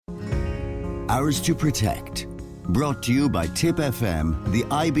Ours to Protect. Brought to you by Tip FM, the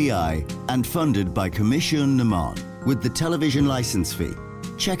IBI, and funded by Commission Naman with the television licence fee.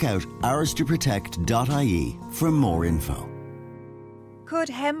 Check out ourstoprotect.ie for more info. Could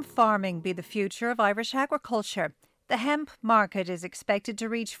hemp farming be the future of Irish agriculture? The hemp market is expected to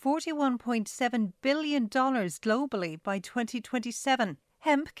reach $41.7 billion globally by 2027.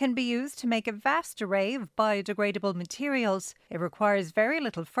 Hemp can be used to make a vast array of biodegradable materials. It requires very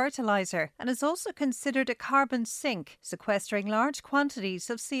little fertiliser and is also considered a carbon sink, sequestering large quantities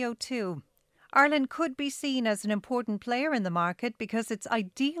of CO2. Ireland could be seen as an important player in the market because it's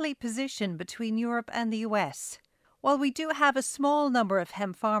ideally positioned between Europe and the US. While we do have a small number of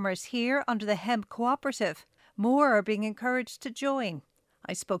hemp farmers here under the Hemp Co-operative, more are being encouraged to join.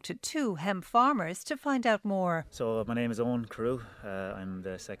 I spoke to 2 hemp farmers to find out more. So my name is Owen Carew. I'm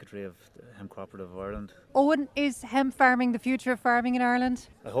the Secretary of the Hemp Co-operative of Ireland. Owen, is hemp farming the future of farming in Ireland?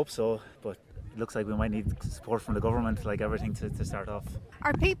 I hope so, but it looks like we might need support from the government, like everything, to start off.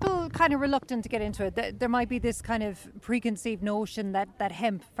 Are people kind of reluctant to get into it? There might be this kind of preconceived notion that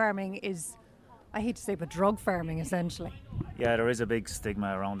hemp farming is, I hate to say, but drug farming essentially. Yeah, there is a big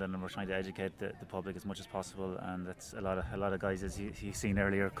stigma around it, and we're trying to educate the public as much as possible. And that's a lot of guys, as you've seen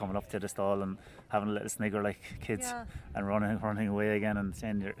earlier, coming up to the stall and having a little snigger like kids, and running away again and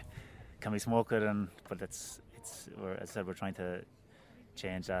saying, "Can we smoke it?" But as I said, we're trying to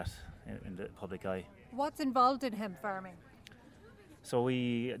change that in the public eye. What's involved in hemp farming? So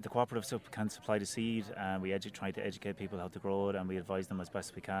the cooperative can supply the seed, and we try to educate people how to grow it, and we advise them as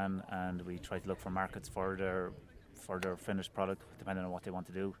best we can, and we try to look for markets for their finished product, depending on what they want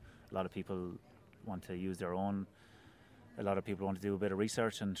to do. A lot of people want to use their own. A lot of people want to do a bit of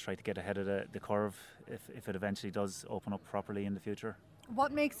research and try to get ahead of the curve if it eventually does open up properly in the future.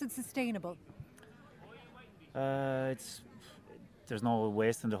 What makes it sustainable? There's no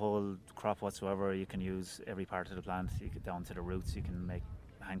waste in the whole crop whatsoever. You can use every part of the plant. You get down to the roots. You can make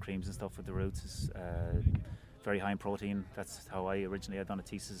hand creams and stuff with the roots. It's very high in protein. That's how I originally had done a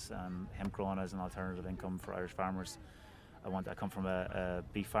thesis on hemp growing as an alternative income for Irish farmers. I come from a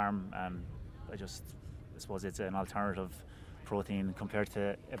beef farm, and I suppose it's an alternative protein compared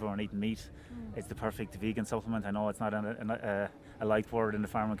to everyone eating meat. It's the perfect vegan supplement. I know it's not a liked word in the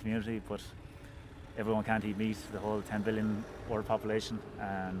farming community, but everyone can't eat meat, the whole 10 billion world population,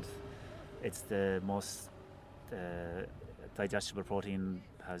 and it's the most digestible protein,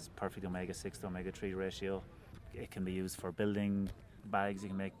 has perfect omega-6 to omega-3 ratio. It can be used for building bags, you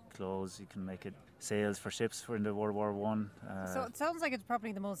can make clothes, you can make it sails for ships for in the World War One. So it sounds like it's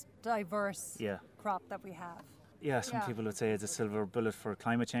probably the most diverse crop that we have. Yeah, some people would say it's a silver bullet for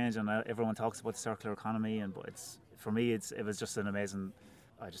climate change, and everyone talks about the circular economy, but for me it was just an amazing.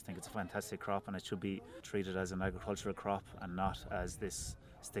 I just think it's a fantastic crop, and it should be treated as an agricultural crop and not as this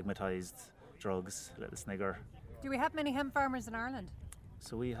stigmatised drugs, little snigger. Do we have many hemp farmers in Ireland?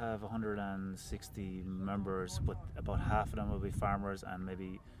 So we have 160 members, but about half of them will be farmers and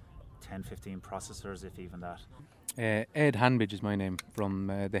maybe 10-15 processors, if even that. Ed Hanbidge is my name, from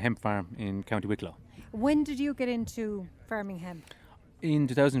the hemp farm in County Wicklow. When did you get into farming hemp? In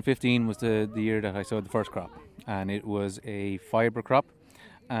 2015 was the year that I sowed the first crop, and it was a fibre crop.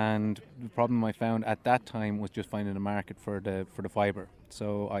 And the problem I found at that time was just finding a market for the fibre.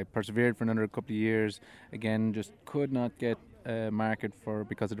 So I persevered for another couple of years. Again, just could not get a market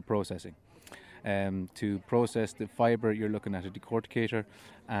because of the processing. To process the fibre, you're looking at a decorticator,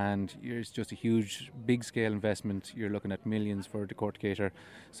 and it's just a huge, big-scale investment. You're looking at millions for a decorticator.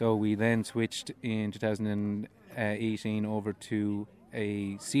 So we then switched in 2018 over to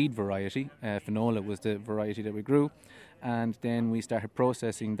a seed variety. Finola was the variety that we grew. And then we started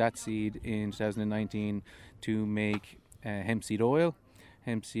processing that seed in 2019 to make hemp seed oil,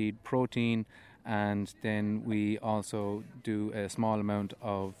 hemp seed protein, and then we also do a small amount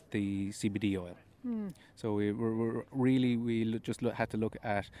of the CBD oil. So we just had to look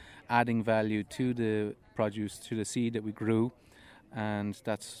at adding value to the produce, to the seed that we grew, and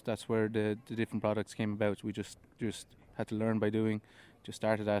that's where the different products came about. We just had to learn by doing, just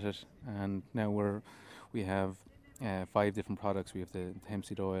started at it, and now we have 5 different products. We have the hemp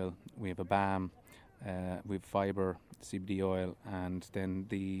seed oil, we have a balm, we have fibre, CBD oil, and then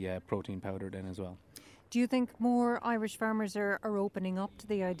the protein powder then as well. Do you think more Irish farmers are opening up to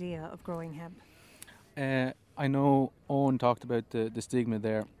the idea of growing hemp? I know Owen talked about the stigma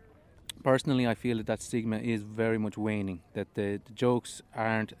there. Personally, I feel that stigma is very much waning, that the jokes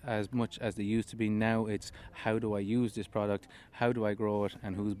aren't as much as they used to be. Now it's, how do I use this product, how do I grow it,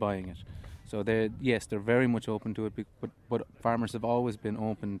 and who's buying it? So they're very much open to it, but farmers have always been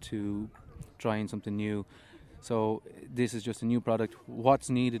open to trying something new. So this is just a new product. What's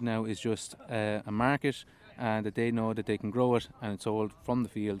needed now is just a market, and that they know that they can grow it and it's sold from the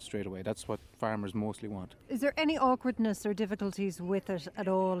field straight away. That's what farmers mostly want. Is there any awkwardness or difficulties with it at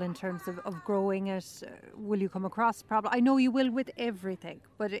all in terms of growing it? Will you come across problems? I know you will with everything,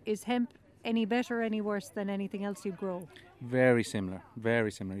 but is hemp any better or any worse than anything else you grow? Very similar,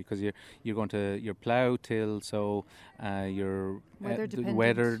 because you're going to your plough, till, sow, your weather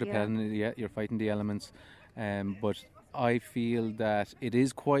dependent. Yeah, you're fighting the elements, but I feel that it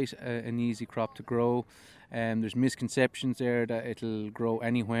is quite an easy crop to grow. There's misconceptions there that it'll grow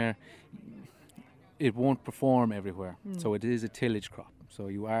anywhere. It won't perform everywhere, so it is a tillage crop. So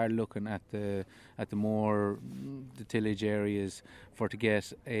you are looking at the tillage areas to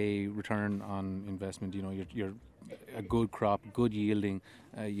get a return on investment. You know, you're a good crop, good yielding.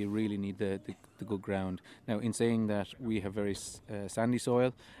 You really need the good ground. Now, in saying that, we have very sandy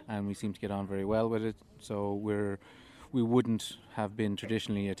soil, and we seem to get on very well with it. So we wouldn't have been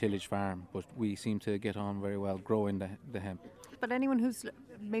traditionally a tillage farm, but we seem to get on very well growing the hemp. But anyone who's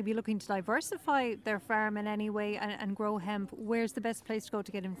maybe looking to diversify their farm in any way and grow hemp, where's the best place to go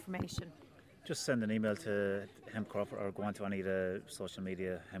to get information? Just send an email to Hemp Co-operative, or go on to any of the social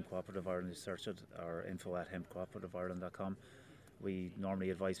media, Hemp Co-operative Ireland, you search it, or info@hempcooperativeIreland.com. We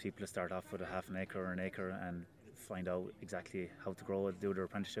normally advise people to start off with a half an acre or an acre and find out exactly how to grow it, do their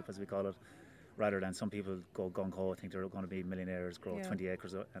apprenticeship as we call it, rather than some people go gung-ho, think they're going to be millionaires, grow 20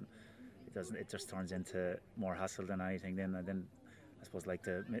 acres, and it just turns into more hassle than anything. And then I suppose, like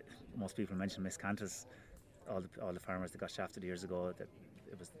most people mention miscanthus, all the farmers that got shafted years ago, that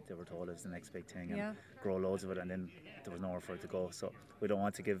they were told it was the next big thing, and grow loads of it, and then there was nowhere for it to go. So we don't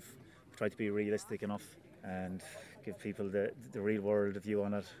want to try to be realistic enough and give people the real world view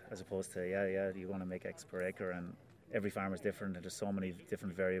on it, as opposed to you want to make X per acre, and every farmer is different, and there's so many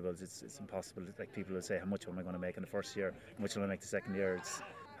different variables. It's impossible. Like, people will say, how much am I going to make in the first year, how much will I make the second year? It's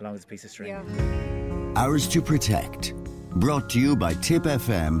how long is a piece of string. Ours to Protect, brought to you by Tip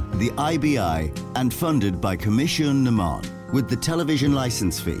FM, the IBI, and funded by Commission Naman with the television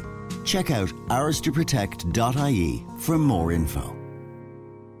licence fee. Check out ourstoprotect.ie for more info.